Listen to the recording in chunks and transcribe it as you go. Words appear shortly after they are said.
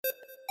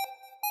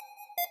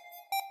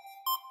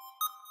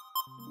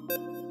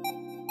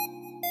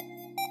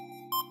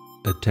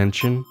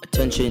Attention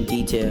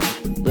detail.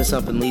 Listen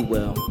up and lead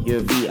well. You're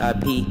a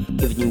VIP,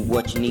 giving you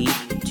what you need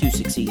to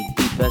succeed.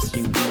 Be best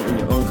you be in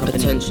your own company.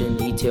 Attention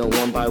detail,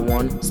 one by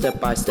one, step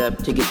by step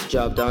to get the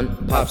job done.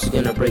 Pop's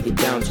gonna break it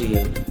down to you.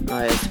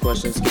 I ask the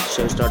questions, get the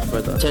show started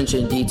further.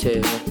 Attention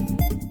detail.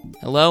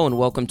 Hello and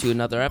welcome to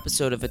another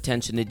episode of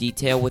Attention to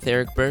Detail with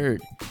Eric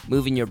Bird,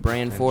 moving your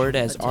brand forward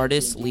as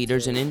artists,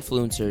 leaders, and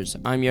influencers.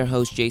 I'm your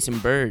host, Jason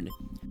Bird.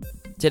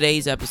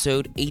 Today's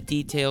episode, 8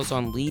 details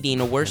on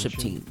leading a worship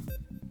team.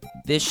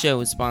 This show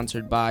is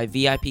sponsored by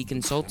VIP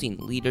Consulting,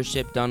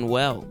 Leadership Done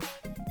Well.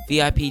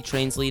 VIP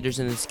trains leaders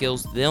in the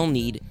skills they'll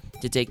need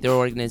to take their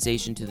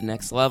organization to the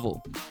next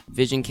level.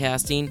 Vision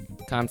casting,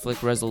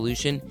 conflict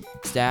resolution,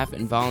 staff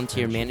and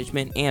volunteer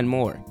management, and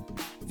more.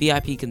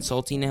 VIP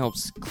Consulting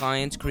helps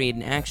clients create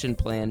an action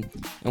plan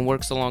and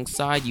works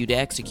alongside you to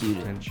execute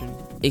it.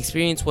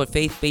 Experience what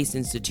faith-based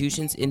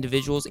institutions,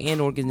 individuals,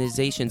 and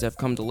organizations have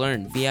come to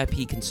learn.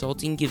 VIP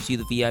Consulting gives you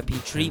the VIP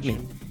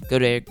treatment. Go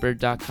to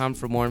ericbird.com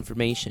for more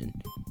information.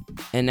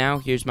 And now,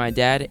 here's my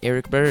dad,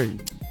 Eric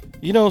Bird.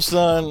 You know,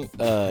 son,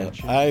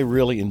 I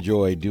really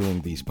enjoy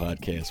doing these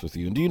podcasts with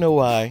you. And do you know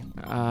why?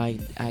 I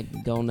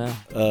don't know.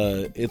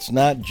 It's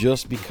not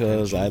just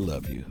because I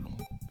love you.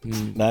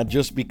 It's not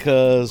just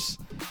because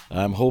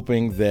I'm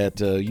hoping that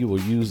you will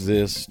use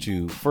this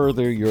to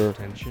further your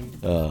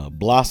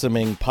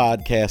blossoming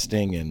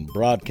podcasting and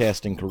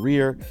broadcasting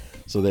career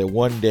so that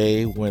one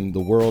day when the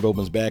world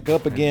opens back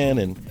up again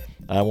and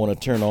I want to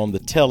turn on the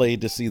telly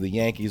to see the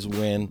Yankees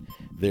win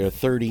their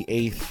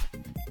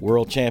 38th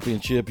World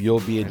Championship,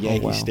 you'll be at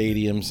Yankee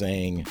Stadium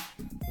saying,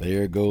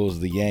 there goes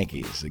the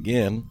Yankees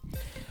again.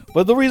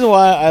 But the reason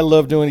why I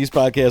love doing these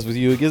podcasts with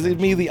you is it gives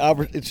me the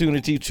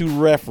opportunity to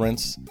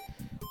reference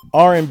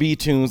R&B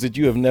tunes that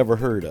you have never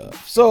heard of.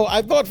 So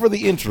I thought for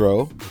the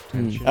intro,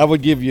 I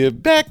would give you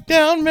Back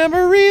Down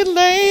Memory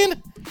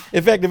Lane.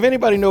 In fact, if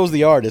anybody knows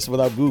the artist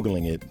without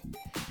Googling it,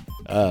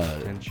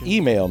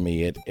 email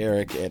me at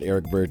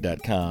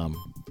eric@ericbird.com,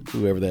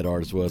 whoever that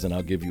artist was, and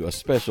I'll give you a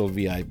special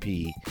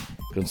VIP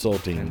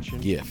consulting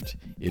gift.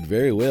 It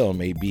very well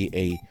may be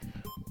a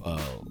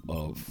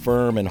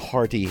firm and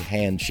hearty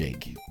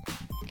handshake.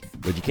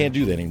 But you can't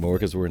do that anymore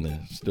because we're in the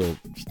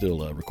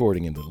still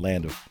recording in the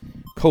land of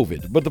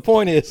COVID. But the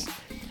point is,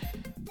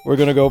 we're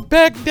going to go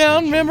back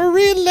down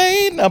memory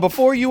lane. Now,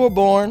 before you were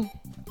born,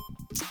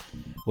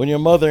 when your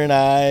mother and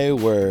I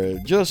were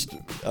just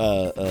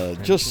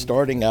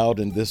starting out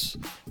in this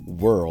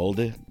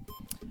world,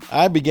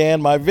 I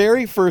began my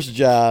very first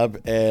job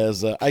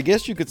as, I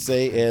guess you could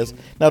say,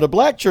 now the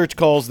black church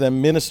calls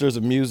them ministers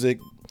of music.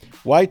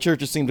 White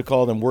churches seem to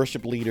call them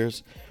worship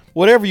leaders.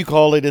 Whatever you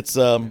call it, it's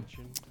an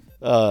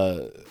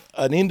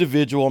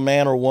individual,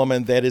 man or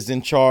woman, that is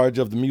in charge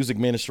of the music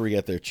ministry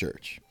at their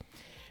church.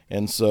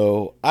 And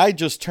so I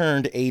just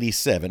turned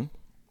 87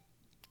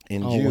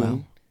 in June.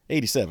 Wow.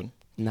 87.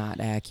 Not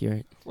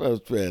accurate. Well,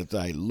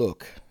 I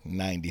look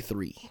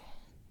 93,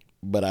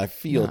 but I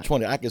feel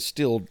 20. I can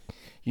still,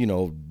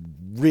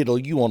 riddle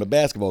you on the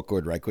basketball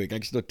court right quick. I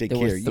can still take care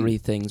of you. There were 3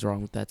 things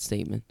wrong with that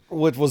statement.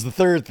 What was the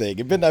third thing?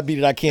 It better not be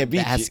that I can't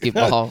beat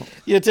basketball.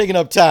 You. You're taking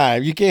up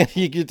time. You're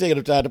taking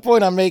up time. The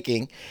point I'm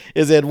making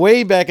is that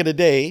way back in the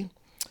day,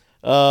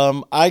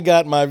 I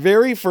got my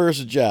very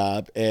first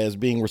job as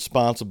being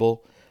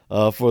responsible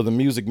for the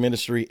music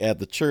ministry at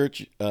the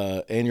church,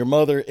 and your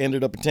mother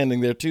ended up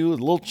attending there too, a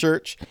little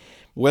church,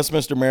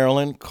 Westminster,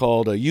 Maryland,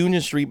 called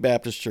Union Street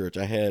Baptist Church.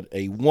 I had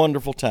a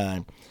wonderful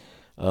time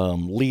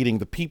leading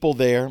the people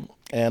there,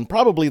 and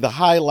probably the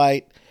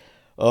highlight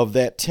of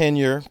that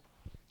tenure,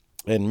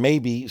 and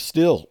maybe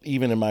still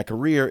even in my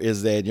career,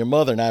 is that your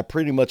mother and I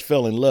pretty much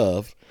fell in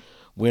love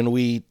when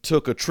we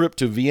took a trip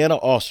to Vienna,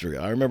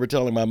 Austria. I remember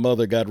telling my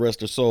mother, God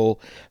rest her soul,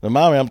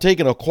 Mommy, I'm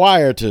taking a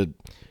choir to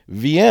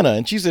Vienna.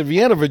 And she said,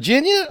 Vienna,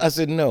 Virginia? I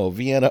said, no,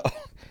 Vienna,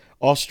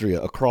 Austria,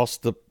 across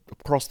the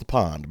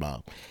pond,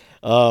 Mom.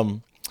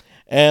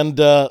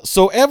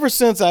 So ever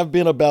since I've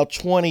been about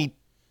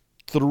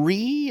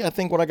 23, I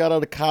think, when I got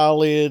out of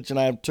college, and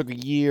I took a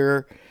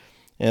year,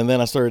 and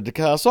then I started to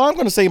college. So I'm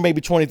going to say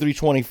maybe 23,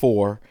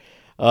 24.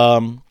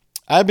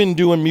 I've been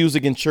doing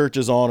music in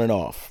churches on and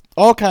off,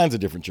 all kinds of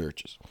different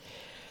churches.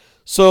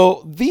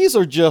 So these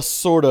are just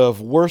sort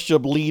of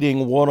worship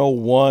leading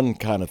 101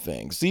 kind of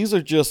things. These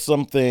are just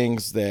some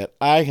things that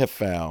I have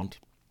found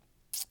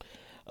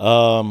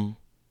to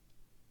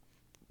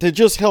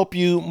just help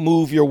you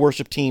move your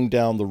worship team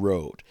down the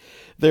road.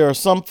 There are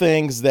some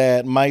things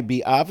that might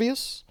be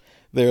obvious.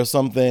 There are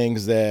some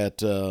things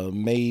that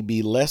may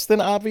be less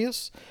than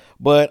obvious.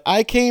 But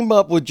I came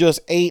up with just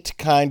 8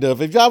 kind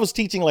of, if I was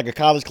teaching like a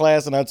college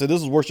class and I'd say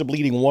this is worship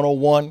leading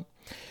 101,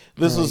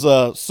 this is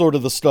sort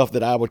of the stuff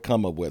that I would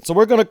come up with. So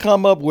we're going to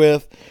come up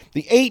with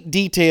the 8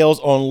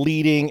 details on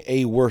leading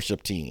a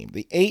worship team.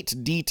 The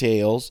 8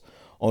 details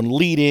on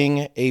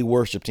leading a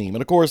worship team.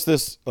 And of course,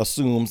 this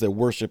assumes that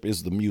worship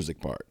is the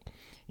music part.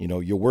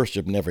 your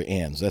worship never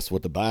ends. That's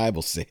what the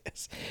Bible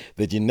says,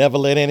 that you never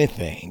let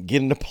anything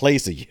get in the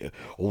place of you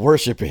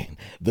worshiping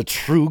the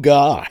true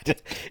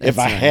God. If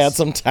I had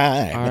some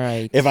time, all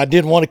right. if I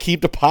didn't want to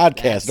keep the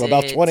podcast to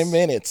about 20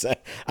 minutes,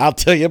 I'll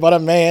tell you about a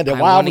man that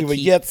while we were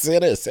yet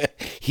sinners,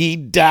 he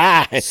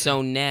died.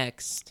 So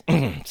next.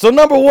 So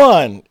number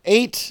 1,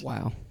 8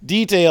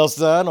 details,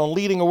 son, on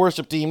leading a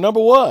worship team.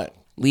 Number 1.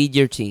 Lead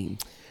your team.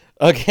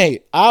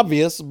 Okay,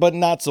 obvious, but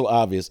not so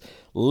obvious.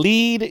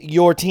 Lead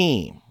your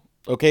team.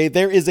 Okay,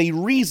 there is a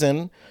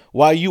reason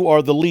why you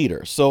are the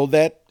leader. So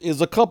that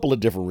is a couple of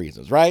different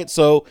reasons, right?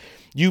 So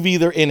you've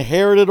either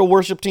inherited a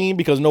worship team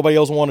because nobody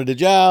else wanted a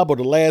job, or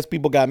the last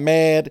people got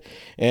mad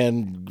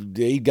and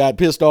they got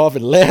pissed off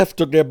and left,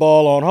 took their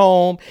ball on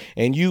home,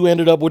 and you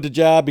ended up with the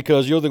job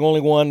because you're the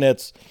only one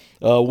that's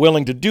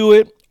willing to do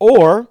it,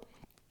 or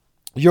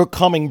you're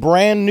coming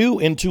brand new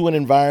into an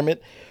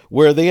environment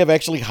where they have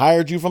actually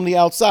hired you from the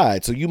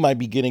outside. So you might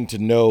be getting to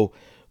know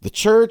the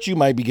church, you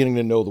might be getting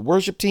to know the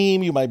worship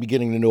team, you might be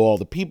getting to know all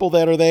the people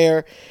that are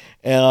there,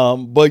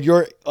 but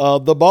you're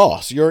the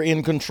boss. You're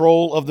in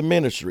control of the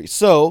ministry.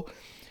 So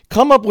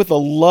come up with a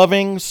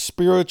loving,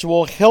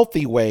 spiritual,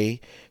 healthy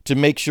way to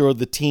make sure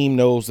the team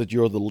knows that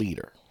you're the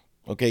leader.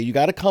 Okay, you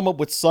got to come up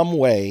with some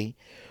way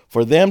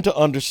for them to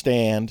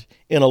understand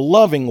in a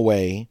loving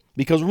way,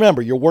 because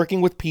remember, you're working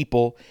with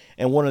people,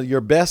 and one of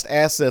your best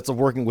assets of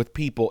working with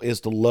people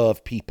is to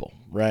love people,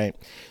 right?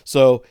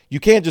 So you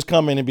can't just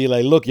come in and be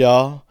like, look,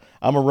 y'all,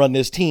 I'm gonna run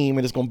this team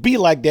and it's gonna be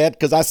like that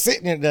because I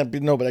sit in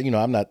it. Nobody,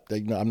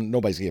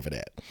 nobody's here for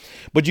that.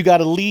 But you got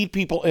to lead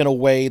people in a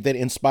way that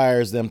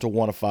inspires them to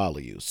want to follow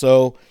you.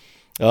 So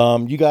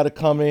you got to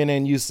come in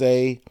and you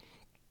say,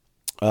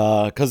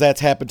 because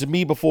that's happened to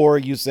me before.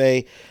 You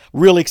say,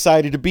 really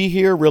excited to be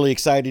here, really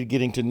excited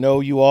getting to know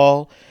you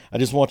all. I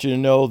just want you to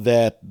know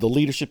that the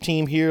leadership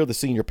team here, the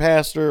senior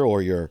pastor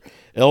or your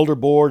elder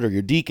board or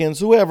your deacons,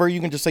 whoever,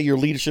 you can just say your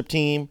leadership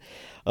team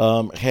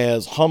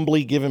has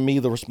humbly given me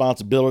the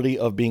responsibility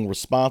of being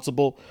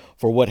responsible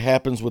for what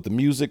happens with the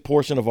music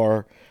portion of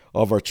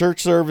our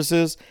church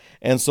services.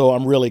 And so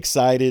I'm really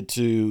excited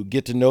to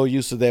get to know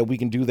you so that we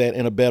can do that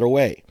in a better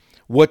way.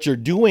 What you're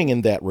doing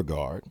in that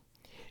regard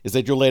is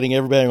that you're letting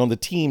everybody on the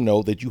team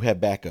know that you have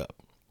backup.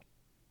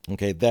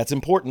 Okay, that's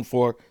important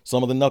for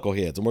some of the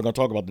knuckleheads. And we're going to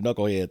talk about the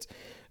knuckleheads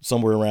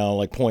somewhere around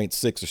like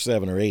 0.6 or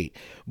 7 or 8.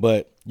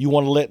 But you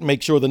want to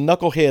make sure the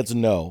knuckleheads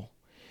know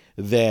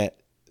that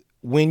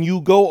when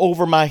you go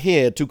over my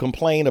head to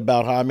complain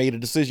about how I made a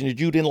decision that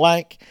you didn't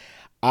like,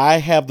 I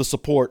have the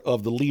support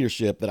of the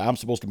leadership that I'm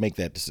supposed to make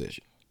that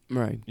decision.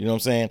 Right. You know what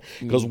I'm saying?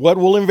 Because what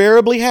will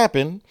invariably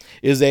happen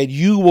is that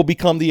you will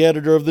become the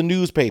editor of the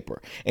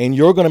newspaper, and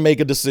you're going to make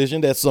a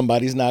decision that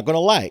somebody's not going to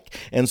like.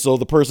 And so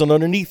the person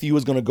underneath you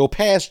is going to go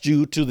past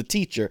you to the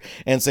teacher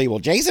and say, well,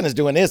 Jason is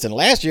doing this, and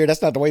last year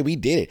that's not the way we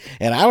did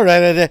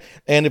it.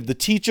 And if the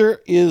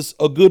teacher is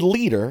a good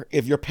leader,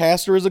 if your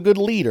pastor is a good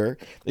leader,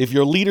 if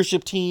your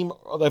leadership team,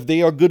 if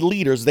they are good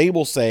leaders, they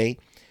will say,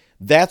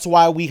 that's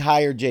why we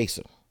hired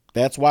Jason.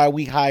 That's why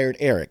we hired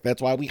Eric.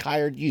 That's why we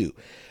hired you.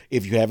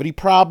 If you have any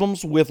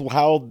problems with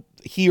how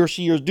he or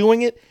she is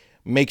doing it,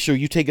 make sure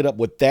you take it up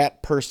with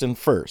that person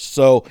first.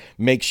 So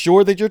make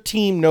sure that your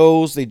team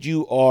knows that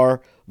you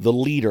are the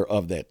leader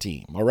of that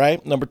team. All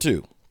right. Number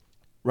 2.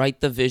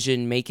 Write the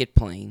vision, make it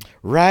plain.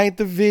 Write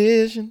the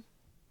vision,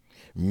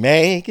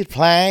 make it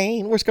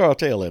plain. Where's Carl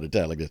Taylor at a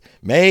time like this?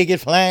 Make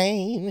it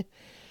plain.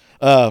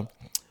 The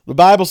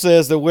Bible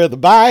says that where the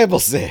Bible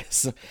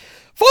says,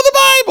 for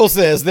the Bible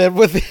says that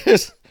with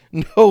there's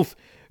no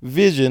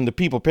vision, the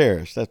people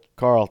perish. That's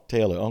Carl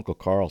Taylor. Uncle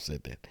Carl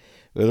said that.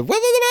 Whether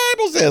the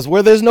Bible says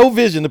where there's no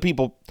vision, the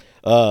people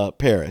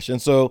perish.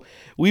 And so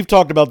we've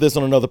talked about this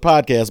on another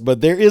podcast,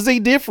 but there is a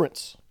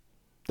difference.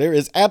 There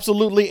is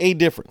absolutely a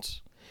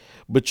difference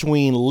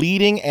between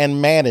leading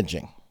and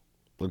managing.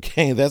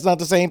 Okay, that's not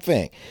the same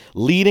thing.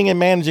 Leading and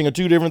managing are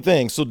two different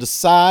things. So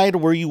decide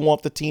where you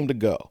want the team to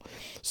go.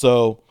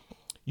 So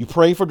you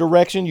pray for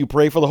direction. You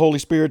pray for the Holy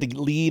Spirit to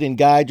lead and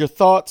guide your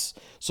thoughts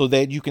so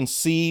that you can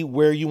see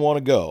where you want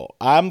to go.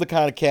 I'm the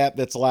kind of cat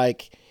that's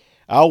like,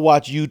 I'll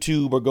watch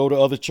YouTube or go to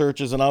other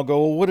churches and I'll go,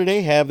 well, what do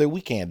they have that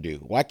we can't do?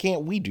 Why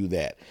can't we do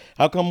that?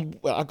 How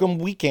come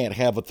we can't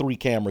have a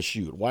 3-camera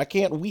shoot? Why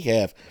can't we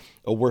have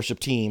a worship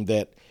team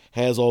that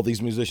has all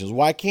these musicians?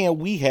 Why can't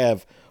we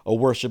have a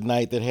worship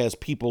night that has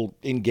people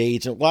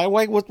engaged? And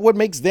what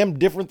makes them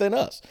different than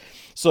us?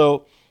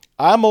 So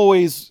I'm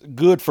always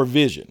good for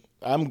vision.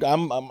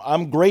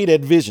 I'm great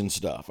at vision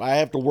stuff. I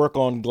have to work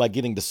on like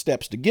getting the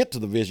steps to get to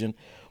the vision,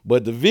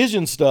 but the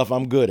vision stuff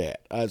I'm good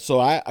at.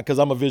 Because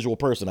I'm a visual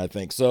person, I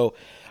think. So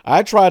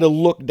I try to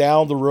look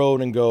down the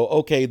road and go,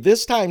 okay,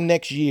 this time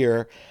next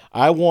year,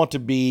 I want to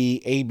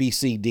be A, B,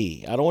 C,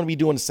 D. I don't want to be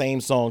doing the same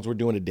songs we're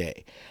doing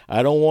today.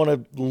 I don't want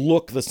to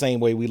look the same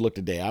way we look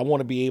today. I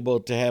want to be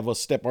able to have us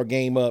step our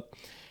game up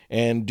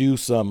and do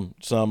some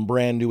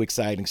brand new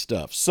exciting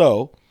stuff.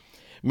 So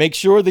make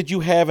sure that you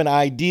have an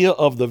idea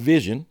of the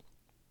vision.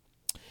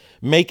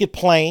 Make it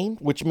plain,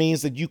 which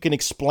means that you can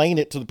explain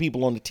it to the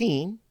people on the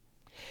team.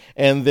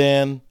 And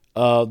then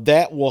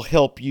that will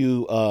help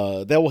you.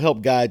 That will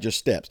help guide your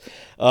steps.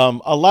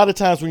 A lot of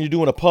times when you're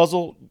doing a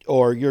puzzle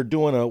or you're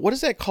doing what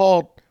is that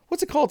called?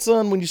 What's it called,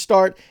 son, when you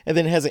start and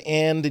then it has an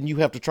end and you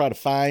have to try to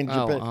find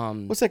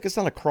what's that? It's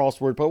not a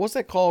crossword, but what's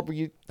that called where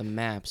you... The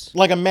maps.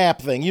 Like a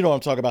map thing. You know what I'm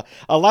talking about.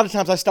 A lot of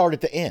times I start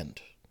at the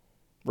end,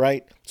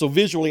 right? So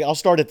visually I'll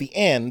start at the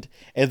end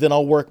and then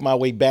I'll work my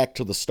way back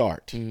to the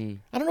start. Mm-hmm.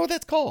 I don't know what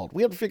that's called.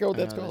 We have to figure out what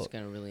that's called. That's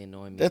going to really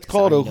annoy me. That's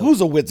called a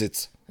who's a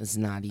Wizzits. It's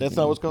not even. That's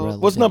not what's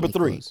called. What's number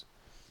 3? Close.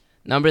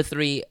 Number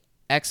 3,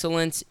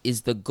 excellence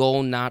is the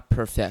goal, not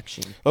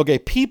perfection. Okay,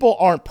 people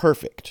aren't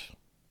perfect.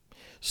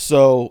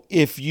 So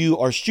if you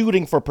are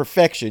shooting for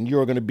perfection,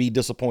 you're going to be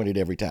disappointed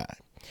every time.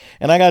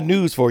 And I got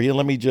news for you.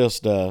 Let me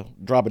just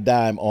drop a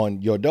dime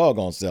on your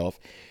doggone self.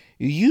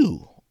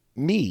 You,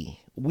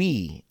 me,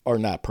 we are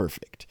not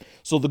perfect.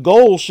 So the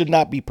goal should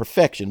not be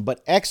perfection,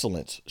 but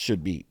excellence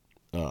should be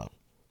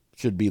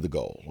the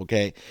goal.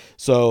 Okay.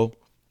 So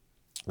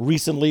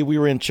recently we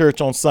were in church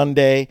on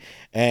Sunday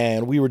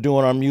and we were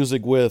doing our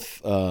music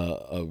with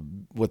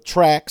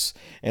tracks,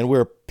 and we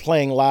we're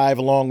playing live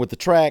along with the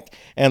track,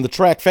 and the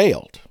track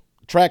failed.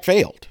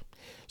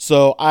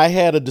 So I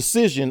had a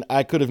decision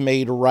I could have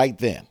made right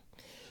then.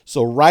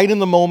 So right in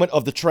the moment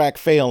of the track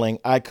failing,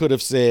 I could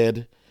have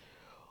said,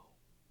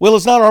 well,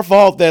 it's not our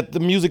fault that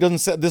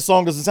this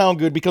song doesn't sound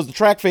good because the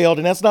track failed,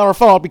 and that's not our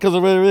fault because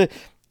of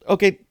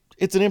okay,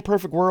 it's an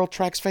imperfect world,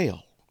 tracks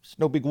fail. It's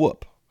no big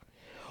whoop.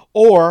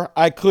 Or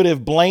I could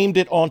have blamed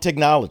it on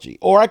technology,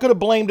 or I could have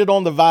blamed it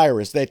on the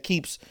virus that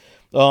keeps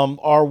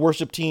our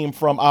worship team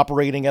from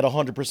operating at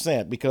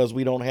 100% because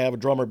we don't have a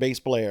drummer bass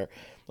player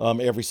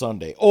every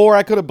Sunday. Or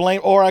I could have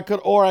blamed, or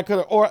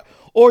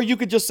you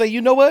could just say,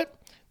 you know what?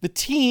 The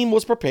team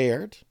was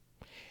prepared.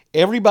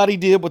 Everybody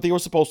did what they were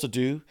supposed to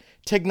do.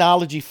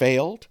 Technology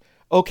failed.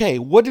 Okay,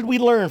 what did we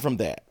learn from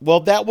that?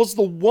 Well, that was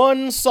the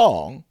one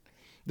song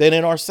that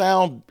in our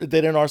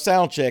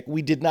sound check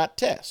we did not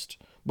test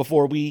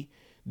before we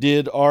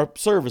did our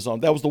service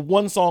on. That was the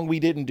one song we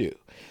didn't do.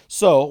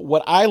 So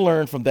what I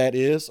learned from that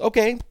is,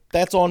 okay,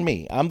 that's on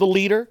me. I'm the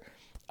leader.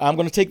 I'm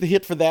going to take the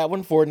hit for that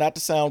one, for it not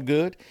to sound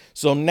good.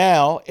 So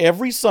now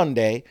every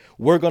Sunday,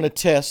 we're going to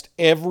test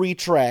every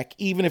track.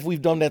 Even if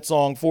we've done that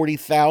song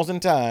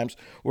 40,000 times,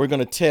 we're going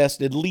to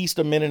test at least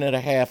a minute and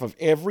a half of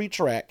every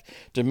track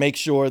to make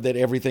sure that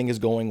everything is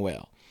going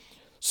well.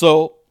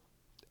 So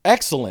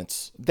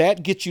excellence,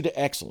 that gets you to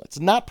excellence,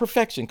 not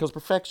perfection, because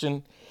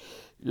perfection,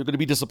 you're going to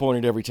be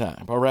disappointed every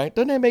time. All right.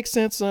 Doesn't that make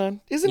sense,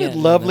 son? Isn't it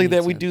lovely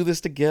that we do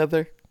this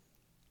together?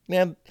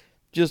 And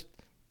just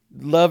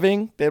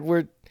loving that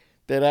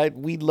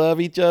we love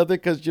each other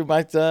because you're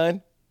my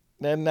son.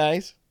 Isn't that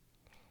nice?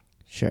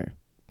 Sure.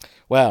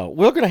 Wow.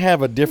 We're going to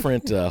have a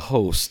different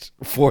host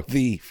for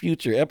the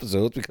future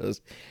episodes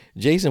because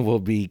Jason will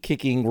be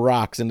kicking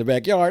rocks in the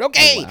backyard.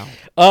 Okay.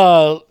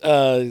 Oh,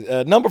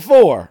 wow. Number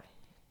 4.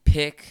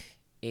 Pick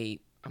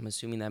I'm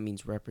assuming that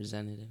means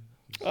representative.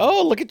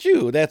 Oh, look at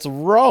you. That's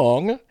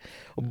wrong.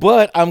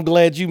 But I'm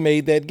glad you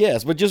made that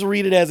guess. But just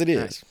read it as it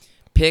is. Right.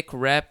 Pick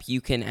rep you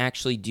can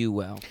actually do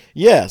well.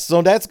 Yes.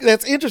 So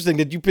that's interesting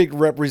that you picked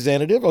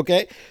representative.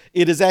 Okay.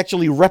 It is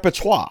actually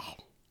repertoire.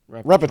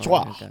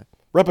 Okay.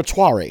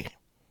 Repertoire,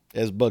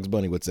 as Bugs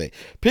Bunny would say.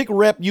 Pick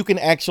rep you can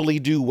actually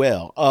do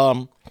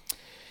well.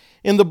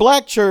 In the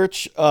black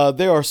church,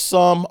 there are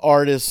some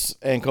artists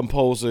and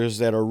composers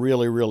that are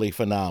really, really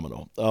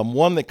phenomenal.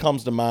 One that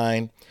comes to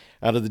mind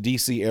out of the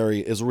D.C.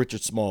 area is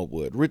Richard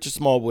Smallwood. Richard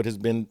Smallwood has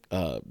been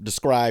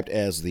described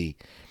as the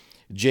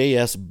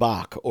J.S.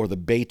 Bach or the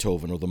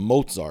Beethoven or the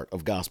Mozart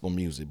of gospel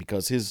music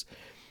because his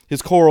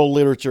choral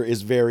literature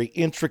is very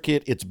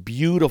intricate, it's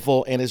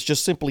beautiful, and it's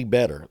just simply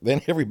better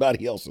than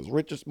everybody else's.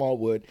 Richard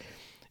Smallwood,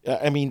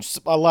 I mean,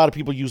 a lot of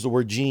people use the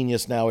word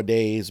genius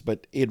nowadays,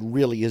 but it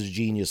really is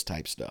genius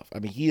type stuff. I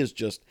mean, he is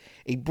just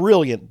a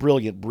brilliant,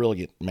 brilliant,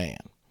 brilliant man.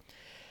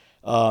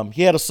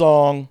 He had a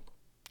song,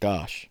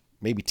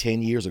 maybe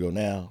 10 years ago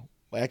now.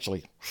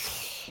 Actually,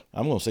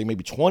 I'm going to say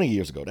maybe 20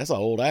 years ago. That's how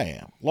old I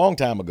am. Long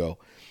time ago.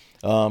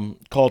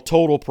 Called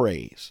Total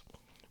Praise.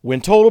 When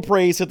Total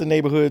Praise hit the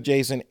neighborhood,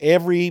 Jason,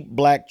 every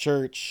black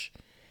church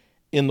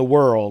in the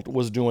world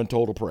was doing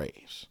Total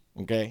Praise.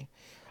 Okay?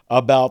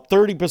 About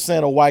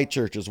 30% of white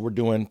churches were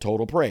doing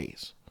Total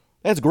Praise.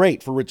 That's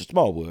great for Richard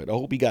Smallwood. I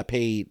hope he got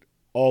paid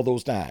all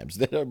those times.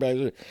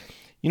 You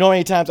know how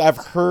many times I've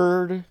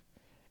heard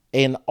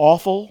an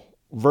awful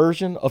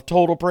version of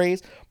Total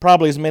Praise?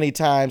 Probably as many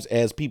times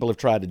as people have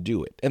tried to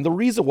do it. And the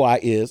reason why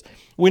is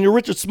when you're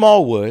Richard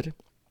Smallwood,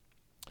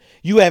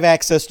 you have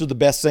access to the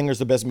best singers,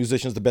 the best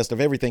musicians, the best of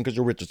everything because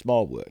you're Richard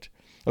Smallwood.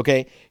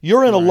 Okay?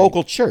 You're in a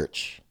local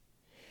church.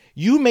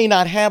 You may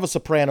not have a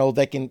soprano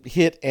that can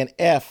hit an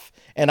F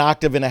an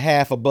octave and a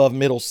half above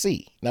middle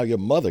C. Now your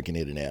mother can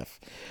hit an F.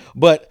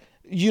 But,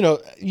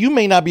 you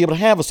may not be able to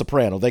have a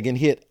soprano that can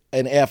hit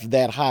an F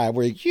that high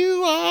where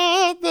you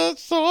are the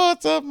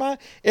source of my...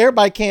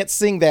 Everybody can't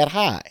sing that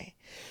high.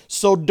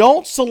 So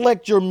don't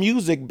select your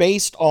music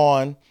based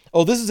on,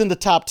 this is in the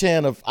top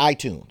 10 of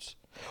iTunes.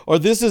 Or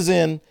this is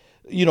this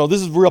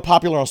is real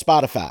popular on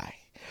Spotify.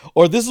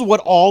 Or this is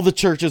what all the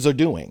churches are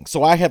doing.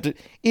 So I have to,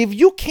 if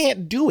you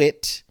can't do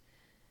it,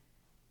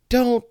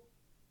 don't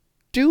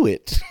do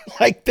it.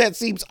 Like, that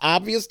seems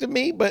obvious to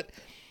me, but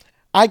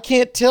I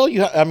can't tell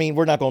you. I mean,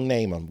 we're not going to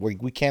name them.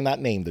 We cannot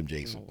name them,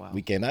 Jason. Oh, wow.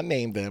 We cannot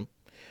name them,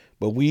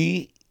 but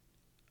we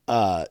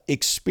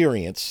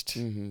experienced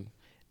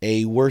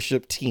a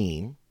worship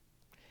team,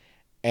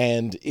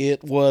 and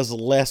it was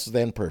less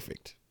than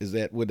perfect.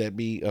 Would that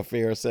be a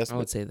fair assessment? I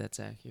would say that's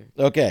accurate.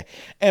 Okay.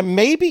 And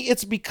maybe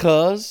it's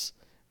because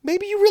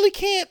maybe you really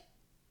can't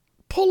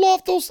pull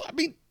off those. I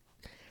mean,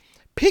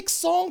 pick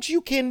songs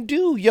you can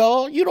do,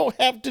 y'all. You don't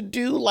have to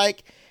do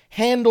like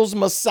Handel's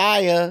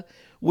Messiah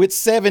with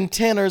 7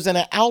 tenors and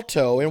an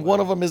alto, and one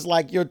of them is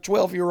like your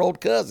 12-year-old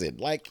cousin.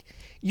 Like,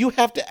 you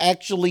have to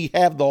actually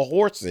have the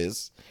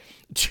horses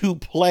to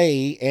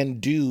play and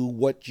do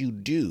what you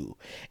do.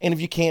 And if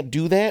you can't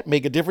do that,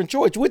 make a different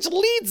choice, which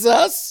leads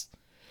us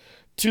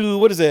to,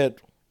 what is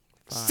it?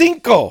 5.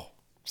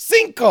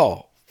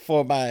 Cinco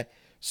for my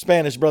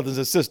Spanish brothers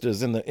and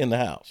sisters in the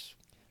house.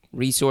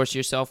 Resource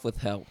yourself with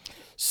help.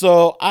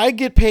 So I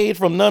get paid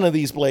from none of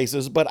these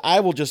places, but I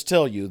will just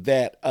tell you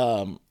that,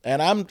 and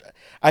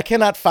I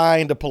cannot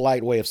find a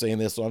polite way of saying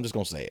this, so I'm just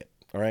going to say it.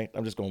 All right.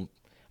 I'm just going to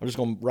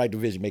write the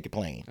vision, make it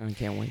plain. I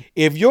can't wait.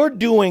 If you're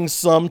doing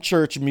some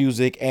church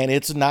music and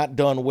it's not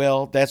done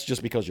well, that's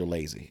just because you're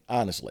lazy.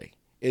 Honestly,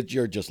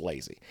 you're just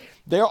lazy.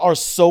 There are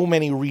so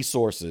many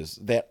resources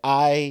that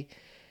I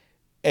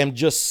am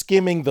just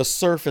skimming the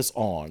surface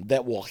on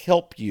that will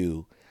help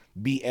you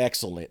be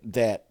excellent.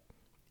 That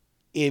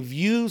if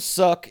you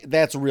suck,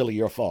 that's really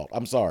your fault.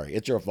 I'm sorry.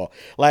 It's your fault.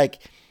 Like,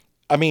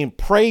 I mean,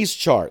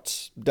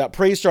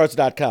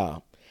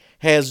 praisecharts.com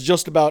has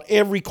just about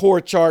every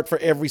chord chart for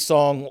every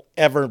song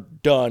ever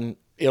done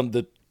in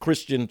the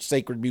Christian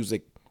sacred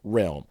music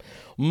realm.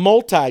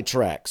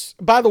 Multi-tracks.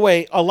 By the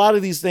way, a lot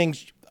of these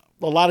things,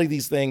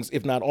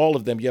 if not all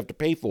of them, you have to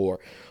pay for,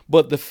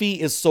 but the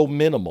fee is so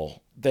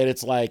minimal that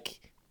it's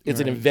like, it's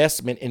an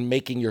investment in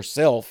making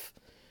yourself,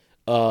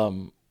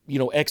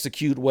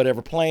 execute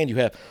whatever plan you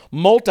have.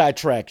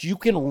 Multi-tracks. You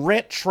can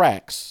rent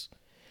tracks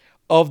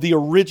of the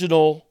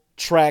original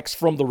tracks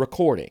from the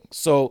recording.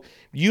 So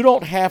you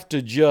don't have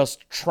to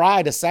just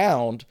try to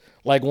sound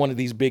like one of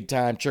these big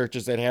time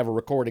churches that have a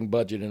recording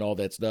budget and all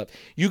that stuff.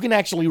 You can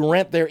actually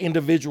rent their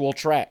individual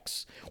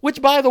tracks,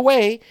 which, by the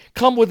way,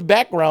 come with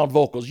background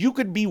vocals. You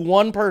could be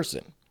one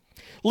person.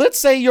 Let's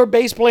say your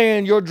bass player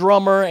and your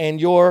drummer and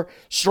your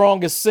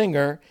strongest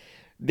singer,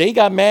 they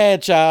got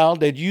mad, child,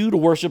 that you the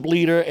worship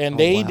leader, and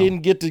they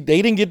didn't get the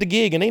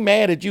gig, and they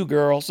mad at you,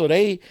 girl. So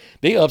they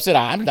upset.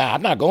 I'm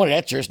not going to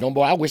that church no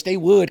more. I wish they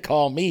would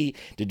call me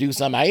to do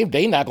something.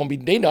 They not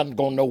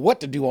gonna know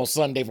what to do on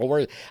Sunday for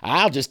work.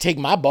 I'll just take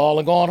my ball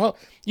and go on home.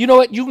 You know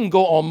what? You can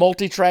go on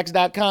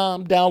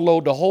multitracks.com,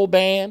 download the whole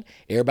band.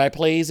 Everybody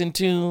plays in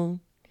tune.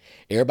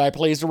 Everybody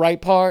plays the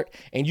right part,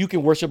 and you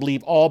can worship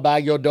lead all by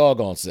your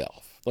doggone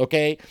self.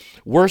 Okay,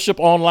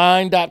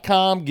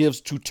 worshiponline.com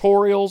gives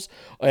tutorials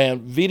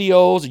and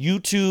videos.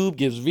 YouTube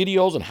gives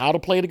videos on how to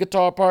play the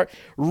guitar part.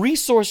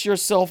 Resource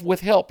yourself with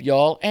help,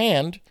 y'all.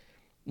 And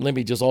let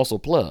me just also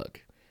plug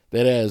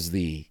that as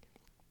the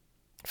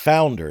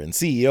founder and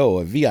CEO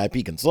of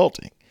VIP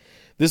Consulting,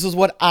 this is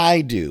what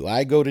I do.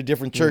 I go to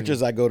different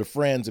churches, I go to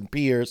friends and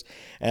peers,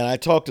 and I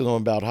talk to them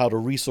about how to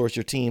resource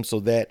your team so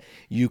that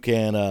you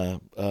can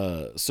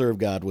serve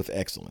God with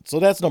excellence. So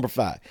that's number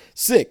 5.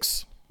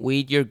 6.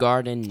 Weed your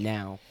garden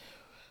now.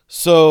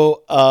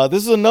 So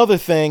this is another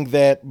thing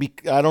that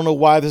I don't know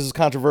why this is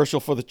controversial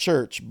for the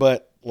church,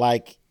 but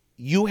like,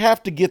 you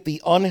have to get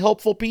the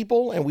unhelpful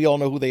people, and we all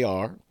know who they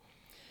are.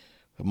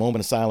 A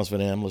moment of silence for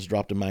them. Let's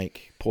drop the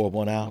mic, pour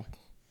one out.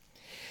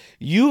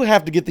 You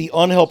have to get the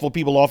unhelpful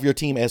people off your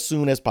team as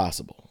soon as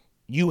possible.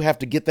 You have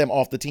to get them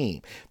off the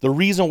team. The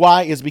reason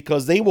why is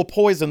because they will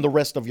poison the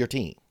rest of your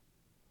team.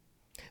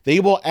 They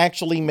will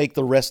actually make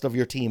the rest of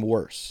your team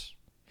worse.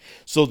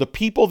 So the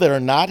people that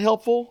are not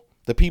helpful,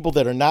 the people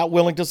that are not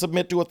willing to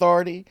submit to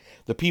authority,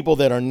 the people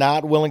that are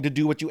not willing to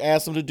do what you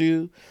ask them to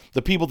do,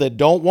 the people that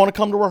don't want to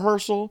come to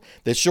rehearsal,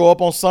 that show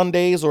up on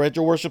Sundays or at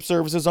your worship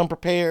services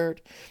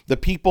unprepared, the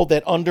people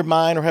that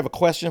undermine or have a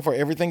question for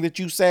everything that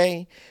you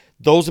say,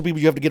 those are people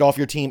you have to get off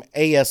your team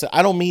ASAP.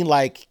 I don't mean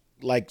like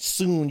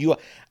soon.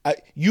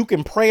 You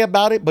can pray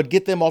about it, but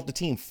get them off the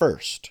team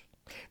first.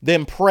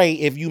 Then pray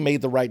if you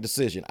made the right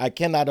decision. I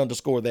cannot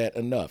underscore that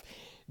enough.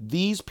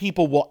 These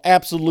people will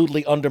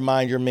absolutely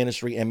undermine your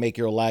ministry and make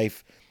your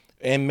life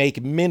and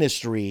make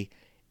ministry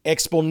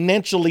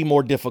exponentially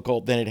more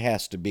difficult than it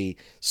has to be,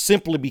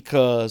 simply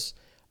because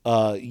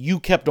you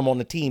kept them on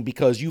the team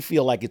because you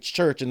feel like it's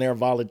church and they're a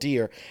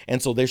volunteer.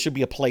 And so there should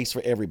be a place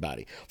for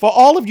everybody. For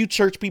all of you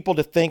church people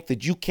to think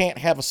that you can't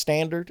have a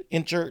standard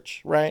in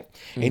church, right?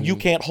 Mm-hmm. And you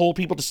can't hold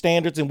people to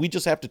standards and we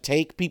just have to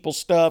take people's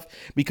stuff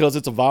because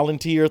it's a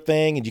volunteer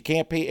thing and you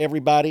can't pay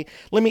everybody.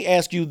 Let me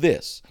ask you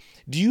this.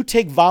 Do you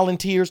take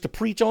volunteers to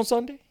preach on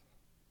Sunday?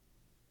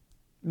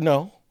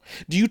 No.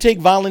 Do you take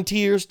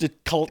volunteers to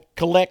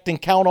collect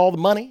and count all the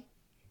money?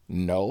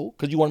 No,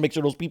 because you want to make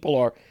sure those people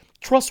are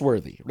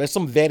trustworthy. There's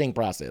some vetting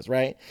process,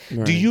 right?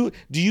 Do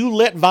you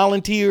let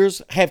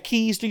volunteers have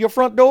keys to your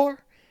front door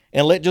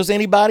and let just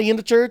anybody in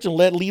the church and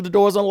leave the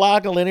doors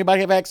unlocked and let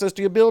anybody have access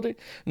to your building?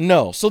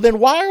 No. So then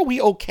why are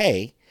we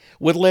okay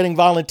with letting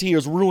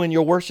volunteers ruin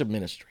your worship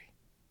ministry?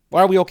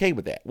 Why are we okay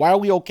with that? Why are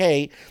we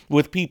okay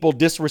with people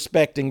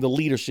disrespecting the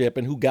leadership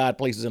and who God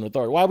places in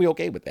authority? Why are we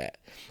okay with that?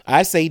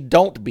 I say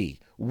don't be.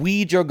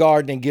 Weed your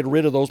garden and get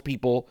rid of those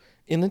people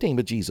in the name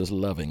of Jesus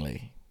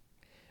lovingly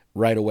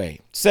right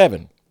away.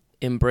 7.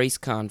 Embrace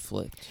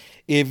conflict.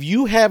 If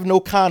you have no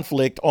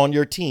conflict on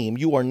your team,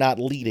 you are not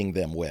leading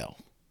them well.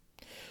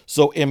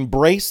 So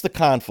embrace the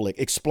conflict.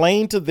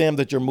 Explain to them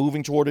that you're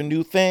moving toward a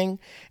new thing,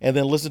 and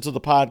then listen to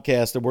the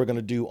podcast that we're going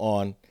to do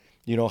on,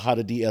 how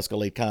to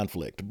de-escalate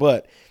conflict.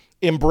 But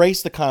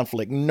embrace the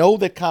conflict. Know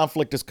that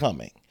conflict is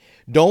coming.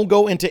 Don't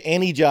go into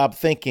any job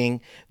thinking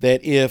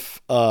that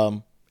if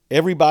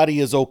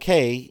everybody is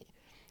okay,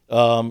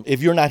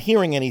 if you're not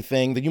hearing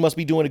anything, then you must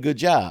be doing a good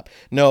job.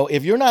 No,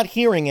 if you're not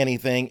hearing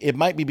anything, it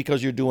might be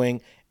because you're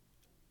doing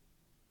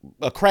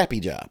a crappy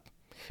job.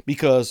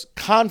 Because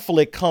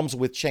conflict comes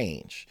with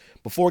change.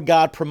 Before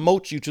God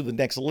promotes you to the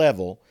next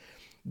level,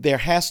 there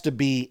has to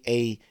be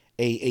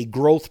a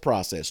growth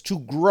process. To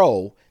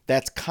grow,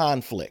 that's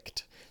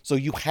conflict. So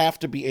you have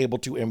to be able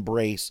to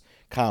embrace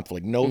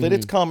conflict. Know that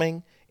it's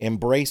coming,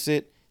 embrace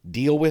it,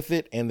 deal with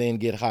it, and then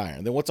get higher.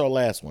 And then what's our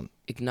last one?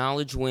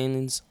 Acknowledge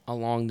wins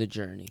along the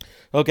journey.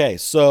 Okay,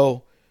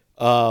 so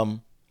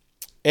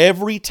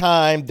every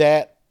time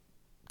that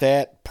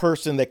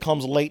person that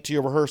comes late to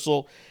your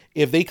rehearsal,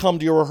 if they come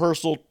to your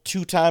rehearsal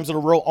 2 times in a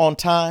row on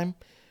time,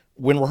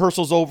 when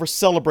rehearsal's over,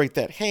 celebrate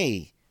that.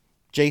 Hey,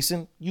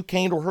 Jason, you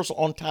came to rehearsal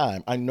on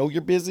time. I know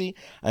you're busy.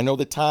 I know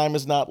that time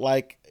is not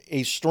like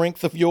a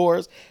strength of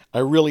yours. I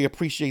really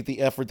appreciate the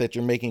effort that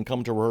you're making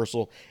come to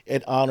rehearsal.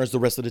 It honors the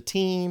rest of the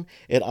team.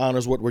 It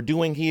honors what we're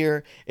doing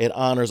here. It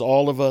honors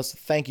all of us.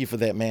 Thank you for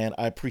that, man.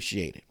 I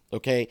appreciate it.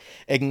 Okay.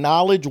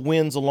 Acknowledge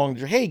wins along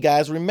the journey. Hey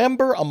guys,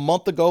 remember a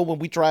month ago when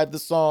we tried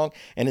this song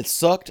and it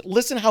sucked?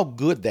 Listen how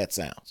good that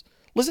sounds.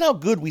 Listen how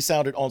good we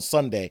sounded on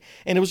Sunday.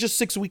 And it was just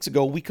 6 weeks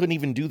ago. We couldn't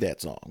even do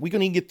that song. We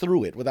couldn't even get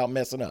through it without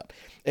messing up.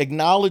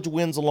 Acknowledge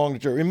wins along the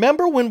journey.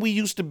 Remember when we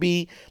used to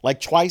be like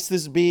twice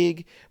this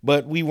big,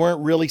 but we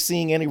weren't really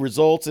seeing any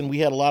results and we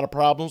had a lot of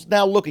problems?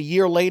 Now look, a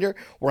year later,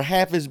 we're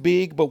half as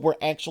big, but we're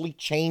actually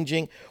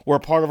changing. We're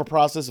a part of a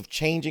process of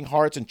changing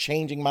hearts and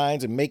changing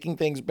minds and making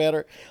things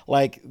better.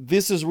 Like,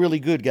 this is really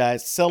good,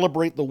 guys.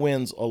 Celebrate the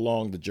wins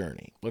along the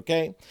journey.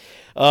 Okay.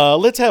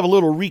 Let's have a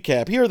little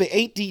recap. Here are the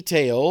 8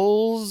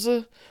 details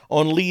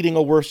on leading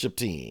a worship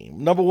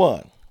team. Number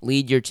 1.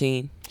 Lead your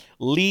team.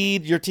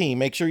 Lead your team.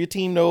 Make sure your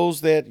team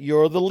knows that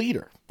you're the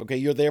leader. Okay,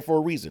 you're there for a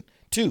reason.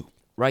 2.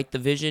 Write the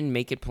vision,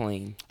 make it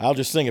plain. I'll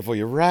just sing it for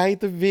you. Write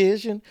the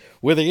vision.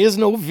 Where there is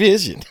no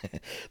vision,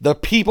 the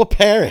people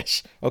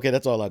perish. Okay,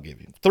 that's all I'll give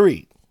you.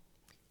 3.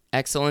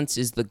 Excellence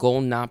is the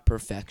goal, not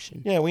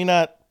perfection. Yeah, we're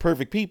not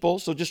perfect people,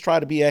 so just try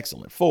to be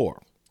excellent.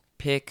 4.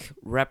 Pick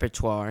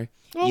repertoire.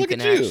 Oh, you look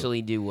can at you.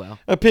 actually do well.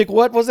 Pick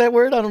what was that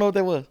word? I don't know what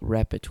that was.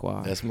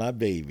 Repertoire. That's my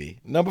baby.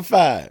 Number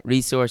 5.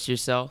 Resource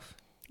yourself.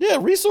 Yeah,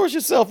 resource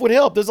yourself with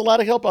help. There's a lot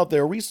of help out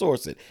there.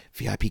 Resource it.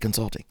 VIP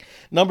Consulting.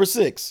 Number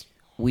 6.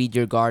 Weed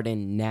your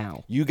garden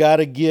now. You got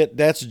to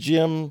that's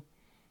Jim,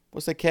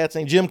 what's that cat's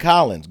name? Jim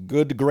Collins.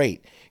 Good to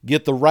great.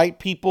 Get the right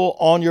people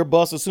on your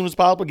bus as soon as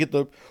possible. Get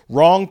the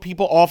wrong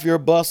people off your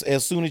bus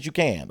as soon as you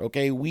can.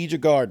 Okay, weed your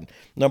garden.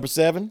 Number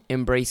 7.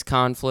 Embrace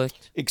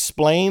conflict.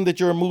 Explain that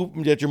you're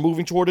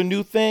moving toward a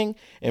new thing.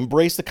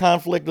 Embrace the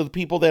conflict of the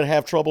people that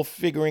have trouble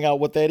figuring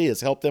out what that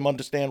is. Help them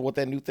understand what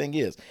that new thing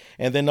is.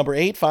 And then number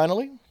 8,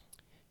 finally.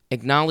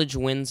 Acknowledge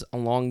wins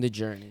along the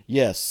journey.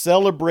 Yes,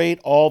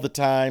 celebrate all the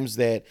times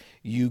that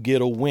you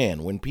get a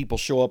win, when people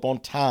show up on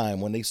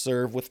time, when they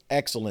serve with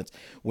excellence,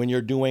 when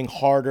you're doing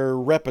harder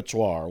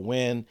repertoire,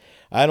 when,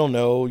 I don't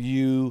know,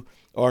 you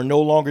are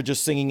no longer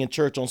just singing in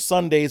church on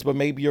Sundays, but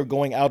maybe you're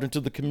going out into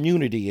the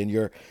community and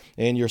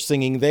you're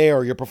singing there,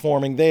 or you're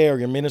performing there,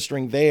 you're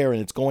ministering there,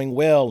 and it's going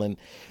well. And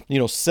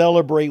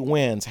celebrate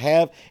wins.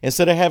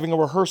 Instead of having a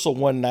rehearsal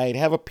one night,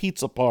 have a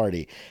pizza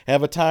party.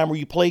 Have a time where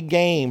you play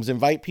games.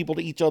 Invite people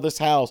to each other's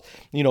house.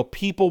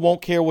 People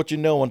won't care what you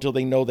know until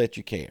they know that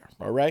you care.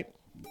 All right.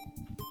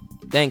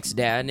 Thanks,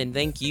 Dad, and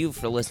thank you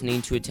for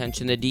listening to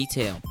Attention to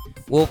Detail.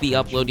 We'll be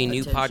uploading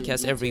new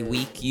podcasts every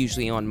week,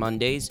 usually on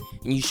Mondays,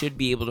 and you should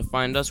be able to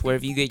find us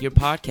wherever you get your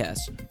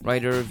podcasts.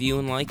 Write a review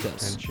and like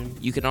us.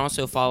 You can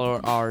also follow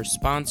our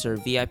sponsor,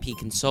 VIP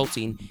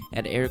Consulting,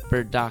 at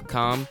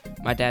ericbird.com,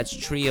 my dad's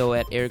trio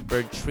at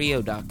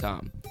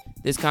ericbirdtrio.com.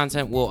 This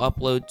content will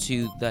upload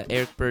to the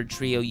Eric Bird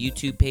Trio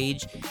YouTube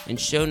page, and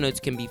show notes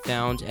can be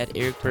found at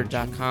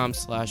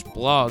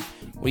ericbird.com/blog,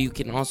 where you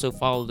can also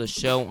follow the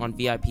show on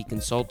VIP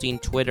Consulting,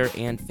 Twitter,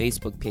 and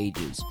Facebook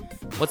pages.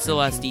 What's the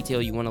last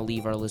detail you want to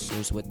leave our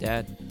listeners with,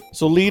 Dad?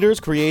 So leaders,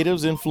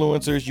 creatives,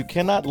 influencers, you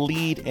cannot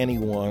lead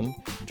anyone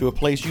to a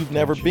place you've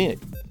never been.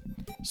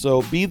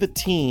 So be the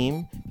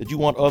team that you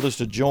want others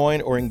to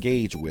join or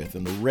engage with,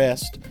 and the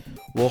rest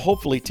will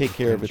hopefully take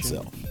care of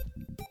itself.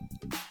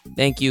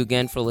 Thank you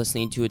again for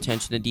listening to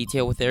Attention to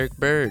Detail with Eric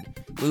Bird,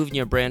 moving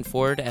your brand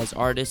forward as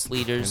artists,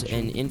 leaders,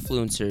 and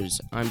influencers.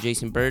 I'm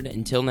Jason Bird.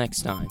 Until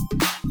next time.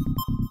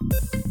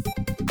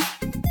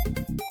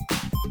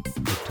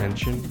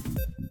 Attention.